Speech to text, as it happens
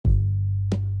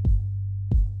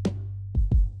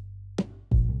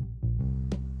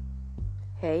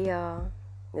Hey y'all,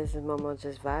 this is Momo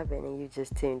Just Vibing, and you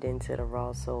just tuned into the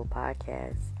Raw Soul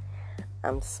Podcast.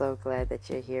 I'm so glad that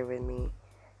you're here with me.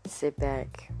 Sit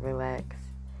back, relax,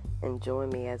 and join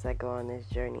me as I go on this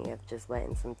journey of just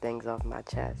letting some things off my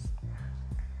chest.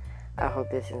 I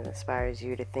hope this inspires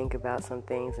you to think about some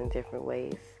things in different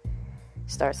ways,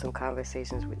 start some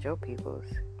conversations with your peoples,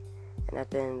 and at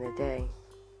the end of the day,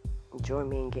 join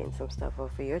me in getting some stuff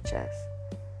off of your chest.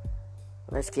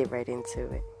 Let's get right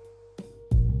into it.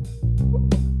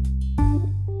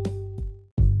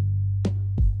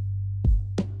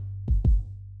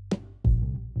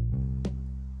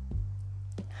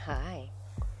 Hi,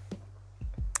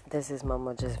 this is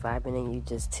Momo Just Vibing, and you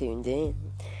just tuned in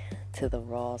to the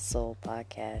Raw Soul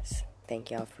Podcast.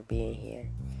 Thank y'all for being here.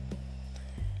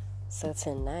 So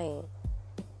tonight,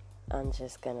 I'm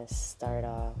just gonna start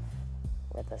off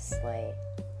with a slight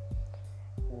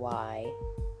why.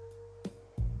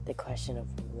 The question of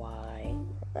why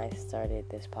I started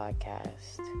this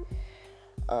podcast,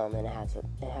 and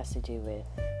it has to do with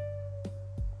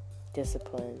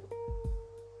discipline,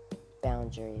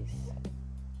 boundaries,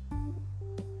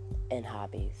 and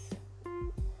hobbies.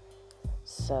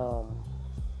 So,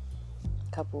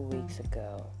 a couple weeks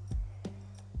ago,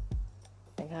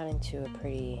 I got into a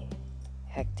pretty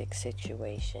hectic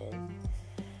situation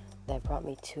that brought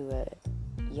me to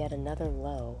yet another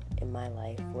low in my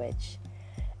life, which,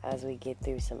 as we get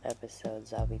through some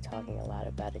episodes, I'll be talking a lot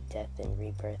about a death and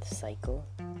rebirth cycle.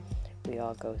 We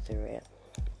all go through it.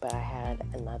 But I had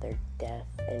another death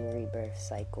and rebirth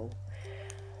cycle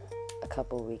a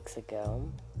couple weeks ago,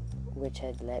 which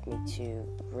had led me to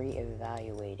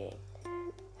reevaluating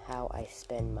how I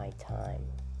spend my time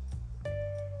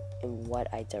and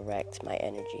what I direct my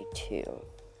energy to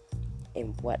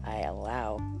and what I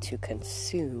allow to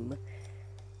consume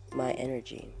my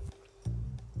energy.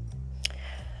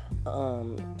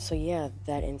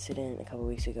 That incident a couple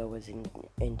weeks ago was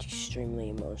extremely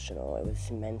emotional. It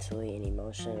was mentally and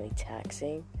emotionally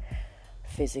taxing.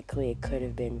 Physically, it could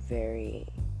have been very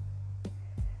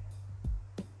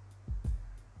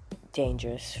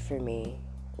dangerous for me.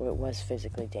 It was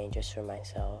physically dangerous for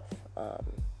myself.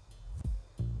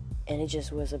 And it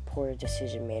just was a poor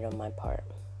decision made on my part.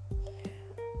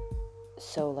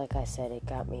 So, like I said, it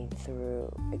got me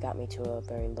to a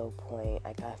very low point.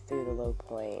 I got through the low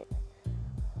point,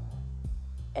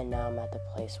 and now I'm at the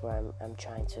place where I'm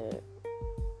trying to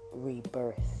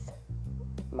rebirth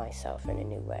myself in a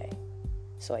new way,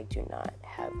 so I do not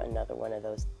have another one of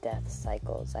those death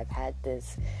cycles. I've had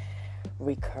this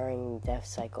recurring death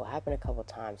cycle happen a couple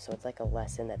times, so it's like a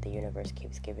lesson that the universe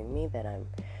keeps giving me that I'm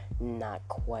not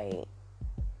quite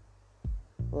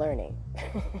learning.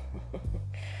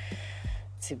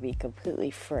 To be completely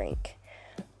frank.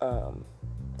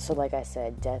 So like I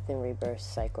said, death and rebirth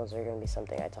cycles are going to be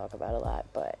something I talk about a lot.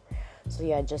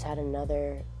 I just had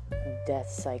another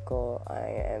death cycle.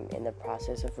 I am in the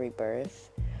process of rebirth.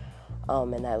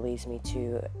 And that leads me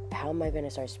to, how am I going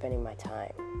to start spending my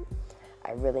time?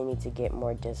 I really need to get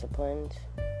more disciplined.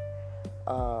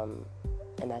 And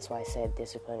that's why I said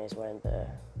discipline is one of the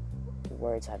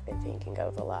words I've been thinking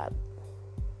of a lot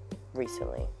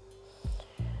recently.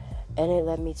 And it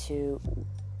led me to,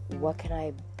 what can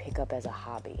I pick up as a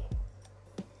hobby?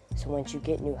 So once you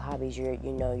get new hobbies, you're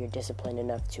disciplined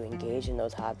enough to engage in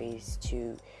those hobbies,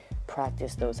 to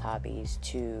practice those hobbies,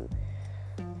 to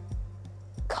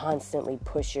constantly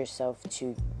push yourself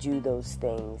to do those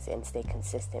things and stay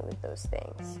consistent with those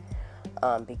things.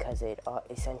 Because it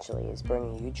essentially is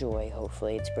bringing you joy.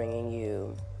 Hopefully it's bringing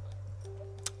you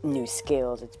new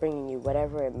skills. It's bringing you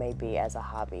whatever it may be as a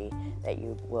hobby that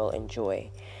you will enjoy.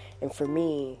 And for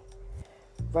me,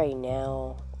 right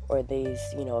now, or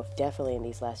definitely in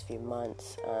these last few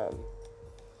months,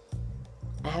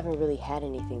 I haven't really had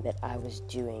anything that I was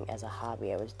doing as a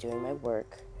hobby. I was doing my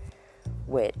work,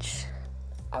 which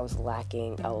I was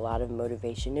lacking a lot of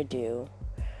motivation to do.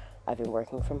 I've been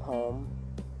working from home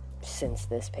since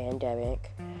this pandemic.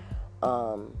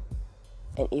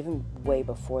 And even way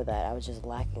before that, I was just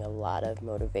lacking a lot of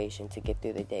motivation to get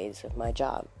through the days of my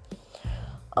job.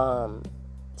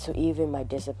 So even my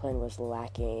discipline was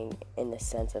lacking in the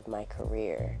sense of my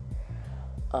career.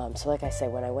 So like I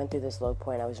said, when I went through this low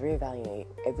point, I was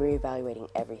reevaluating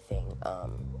everything. How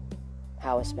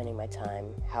I was spending my time,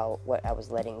 what I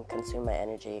was letting consume my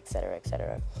energy, etc.,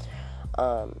 etc.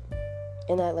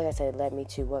 And that, like I said, it led me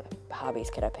to, what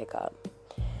hobbies could I pick up?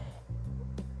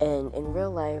 And in real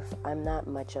life, I'm not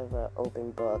much of an open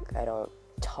book. I don't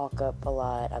talk up a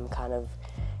lot. I'm kind of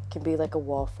can be like a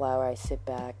wallflower. I sit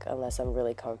back unless I'm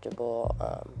really comfortable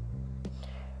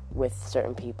with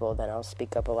certain people, then I'll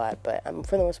speak up a lot. But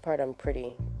for the most part, I'm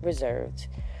pretty reserved.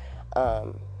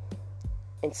 um,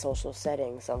 in social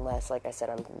settings, unless, like I said,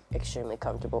 I'm extremely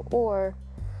comfortable or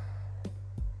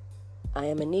I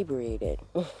am inebriated,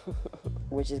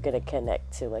 which is going to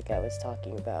connect to, like I was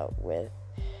talking about with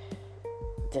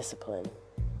discipline.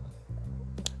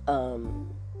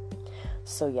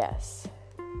 So yes,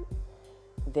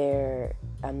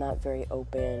 I'm not very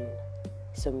open.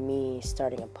 So me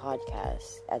starting a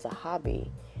podcast as a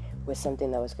hobby was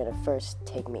something that was going to first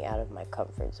take me out of my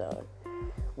comfort zone,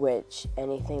 which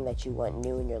anything that you want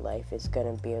new in your life is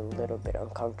going to be a little bit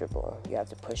uncomfortable. You have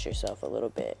to push yourself a little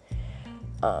bit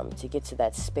to get to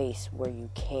that space where you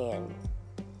can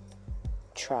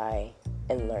try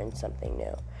and learn something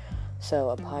new. So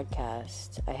a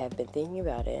podcast, I have been thinking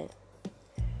about it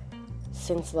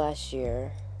since last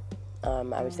year.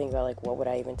 I was thinking about, like, what would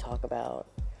I even talk about?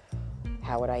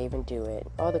 How would I even do it?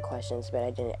 All the questions, but I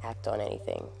didn't act on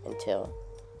anything until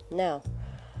now.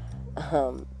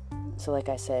 So like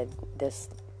I said,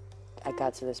 I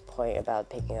got to this point about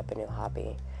picking up a new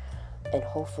hobby. And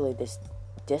hopefully this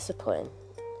discipline,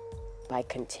 by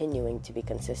continuing to be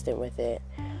consistent with it,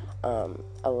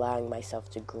 allowing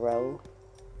myself to grow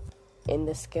in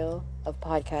the skill of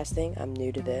podcasting. I'm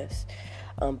new to this,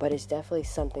 but it's definitely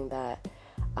something that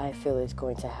I feel is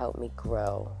going to help me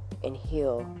grow and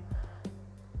heal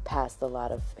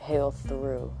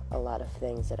through a lot of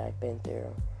things that I've been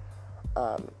through.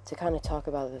 To kind of talk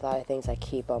about a lot of things I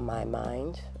keep on my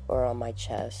mind or on my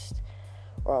chest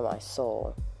or on my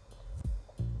soul.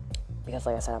 Because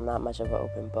like I said, I'm not much of an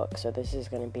open book, so this is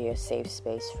going to be a safe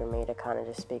space for me to kind of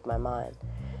just speak my mind.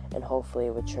 And hopefully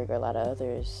it would trigger a lot of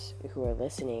others who are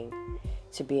listening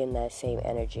to be in that same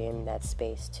energy, in that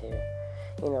space to,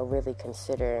 really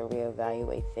consider and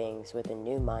reevaluate things with a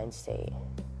new mind state.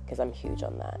 Because I'm huge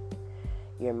on that.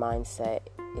 Your mindset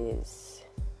is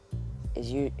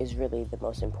really the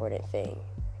most important thing.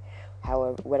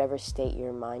 However, whatever state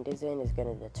your mind is in is going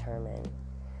to determine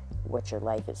what your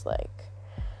life is like.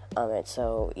 And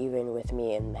so even with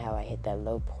me and how I hit that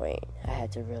low point, I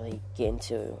had to really get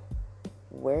into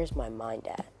where's my mind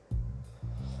at?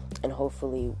 And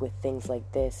hopefully with things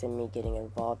like this and me getting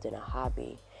involved in a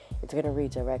hobby, it's going to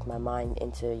redirect my mind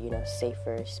into,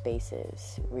 safer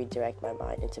spaces, redirect my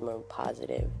mind into more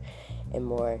positive and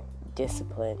more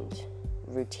disciplined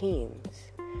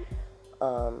routines.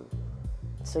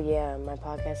 So yeah, my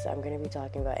podcast, I'm going to be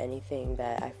talking about anything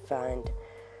that I find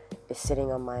is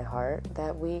sitting on my heart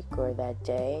that week or that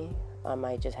day. I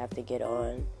might just have to get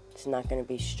on. It's not going to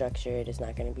be structured. It's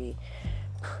not going to be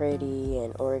pretty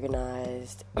and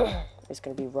organized. It's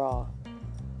going to be raw.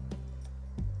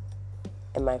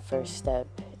 And my first step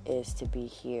is to be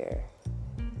here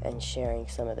and sharing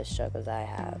some of the struggles I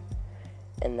have.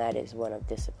 And that is one of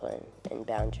discipline and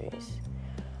boundaries.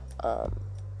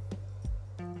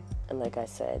 And like I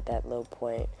said, that low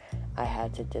point, I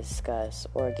had to discuss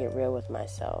or get real with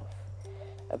myself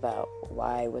about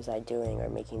why was I doing or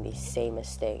making these same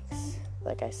mistakes.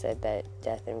 Like I said, that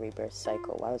death and rebirth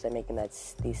cycle. Why was I making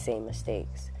these same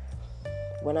mistakes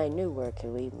when I knew where it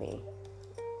could lead me?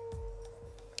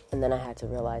 And then I had to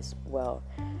realize, well,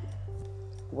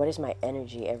 what is my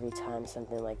energy every time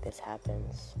something like this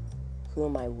happens? Who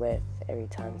am I with every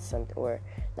time or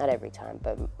not every time,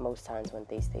 but most times when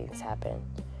these things happen?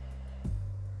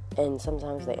 And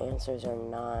sometimes the answers are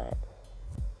not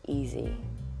easy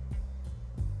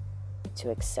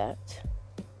to accept.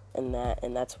 And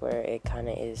that's where it kind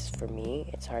of is for me.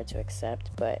 It's hard to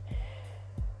accept, but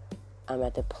I'm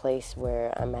at the place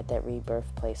where I'm at that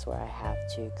rebirth place where I have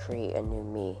to create a new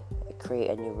me, create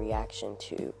a new reaction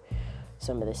to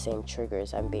some of the same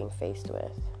triggers I'm being faced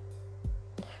with.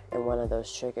 And one of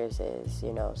those triggers is,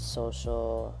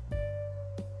 social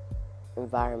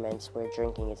environments where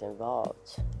drinking is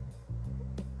involved.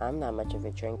 I'm not much of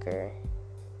a drinker.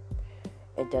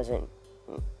 It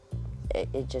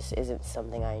just isn't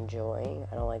something I enjoy.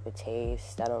 I don't like the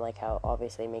taste. I don't like how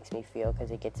obviously it makes me feel because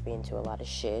it gets me into a lot of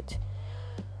shit.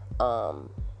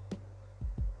 So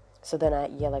then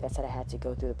like I said, I had to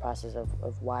go through the process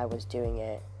of why I was doing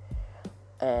it.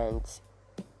 And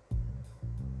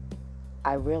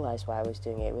I realized why I was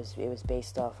doing it. It was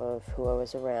based off of who I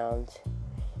was around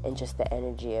and just the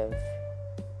energy of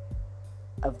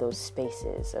those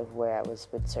spaces of where I was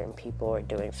with certain people or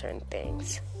doing certain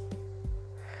things.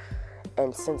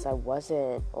 And since I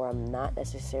wasn't, or I'm not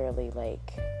necessarily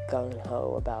like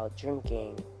gung-ho about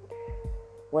drinking,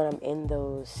 when I'm in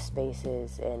those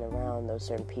spaces and around those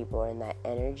certain people and that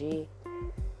energy,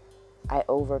 I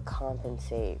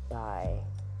overcompensate by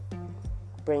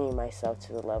bringing myself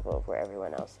to the level of where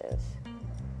everyone else is,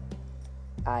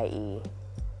 i.e.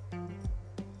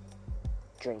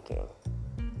 drinking.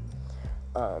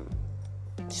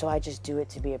 So I just do it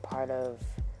to be a part of,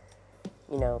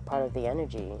 part of the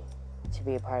energy, to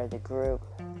be a part of the group.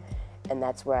 And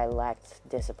that's where I lacked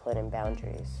discipline and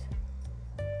boundaries.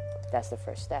 That's the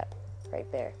first step right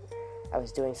there. I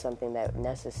was doing something that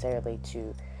necessarily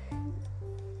to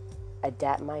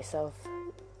adapt myself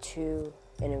to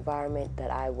an environment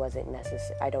that I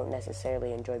don't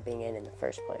necessarily enjoy being in the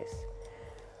first place.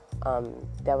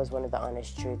 That was one of the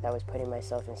honest truth. I was putting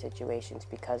myself in situations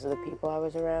because of the people I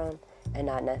was around and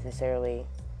not necessarily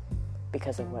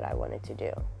because of what I wanted to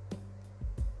do.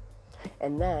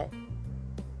 And that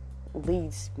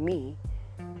leads me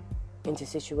into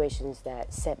situations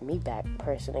that set me back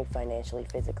personally, financially,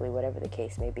 physically, whatever the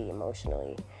case may be,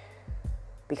 emotionally,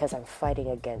 because I'm fighting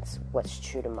against what's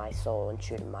true to my soul and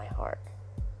true to my heart.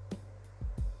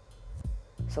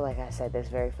 So like I said, this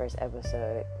very first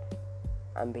episode,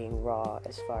 I'm being raw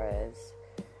as far as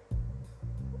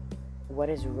what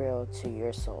is real to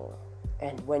your soul,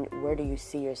 and where do you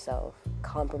see yourself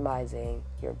compromising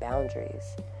your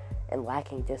boundaries and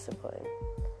lacking discipline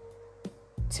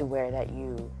to where that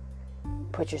you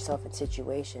put yourself in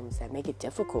situations that make it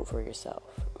difficult for yourself.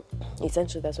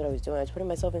 Essentially, that's what I was doing. I was putting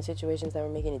myself in situations that were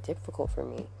making it difficult for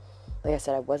me. Like I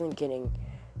said, I wasn't getting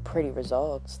pretty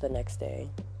results the next day.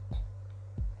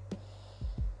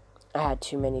 I had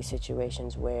too many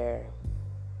situations where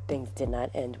things did not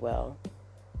end well.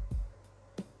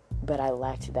 But I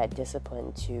lacked that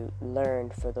discipline to learn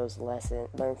from those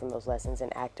lessons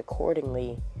and act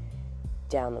accordingly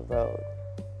down the road.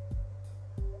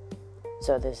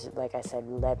 So this, like I said,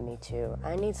 led me to,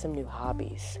 I need some new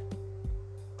hobbies.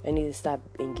 I need to stop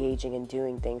engaging in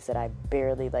doing things that I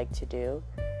barely like to do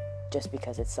just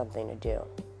because it's something to do.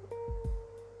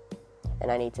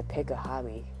 And I need to pick a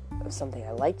hobby of something I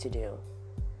like to do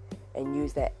and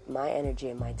use my energy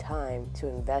and my time to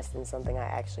invest in something I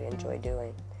actually enjoy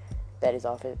doing that is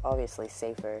obviously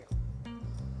safer,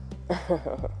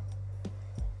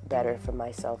 better for my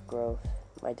self-growth,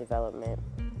 my development,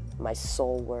 my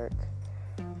soul work.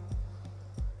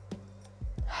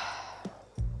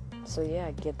 So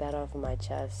yeah, get that off of my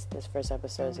chest. This first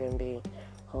episode is going to be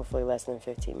hopefully less than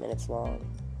 15 minutes long.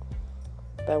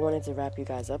 But I wanted to wrap you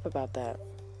guys up about that.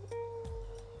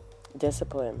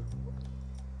 Discipline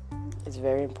is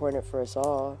very important for us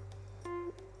all.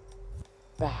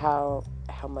 But how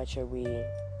much are we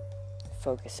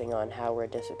focusing on how we're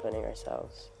disciplining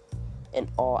ourselves in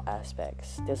all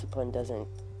aspects? Discipline doesn't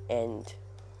end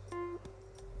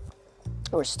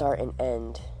or start and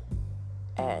end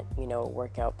at, a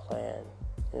workout plan.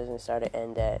 It doesn't start and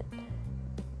end at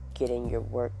getting your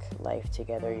work life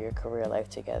together, your career life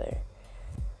together.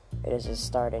 It doesn't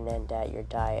start and end at your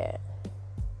diet.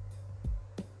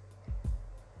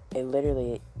 It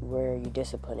literally, where are you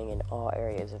disciplining in all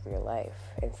areas of your life?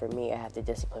 And for me, I have to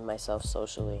discipline myself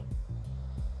socially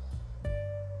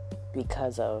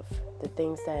because of the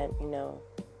things that,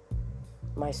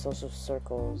 my social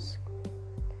circles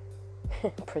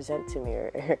present to me,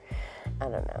 or I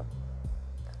don't know.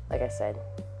 Like I said,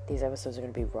 these episodes are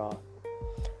going to be raw,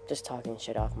 just talking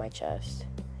shit off my chest.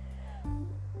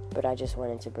 But I just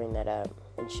wanted to bring that up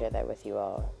and share that with you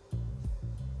all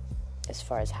as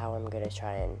far as how I'm going to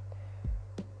try and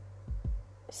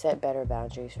set better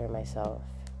boundaries for myself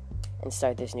and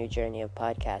start this new journey of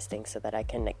podcasting so that I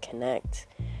can connect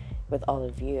with all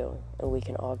of you and we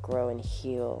can all grow and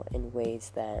heal in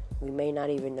ways that we may not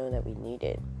even know that we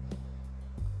needed.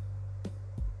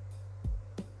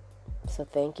 So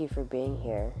thank you for being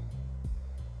here.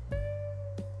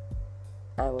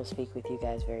 I will speak with you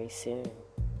guys very soon.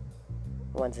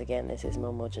 Once again, this is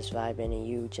Momo Just Vibing, and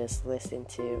you just listened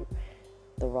to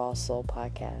the Raw Soul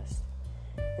Podcast.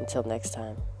 Until next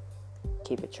time,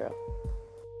 keep it true.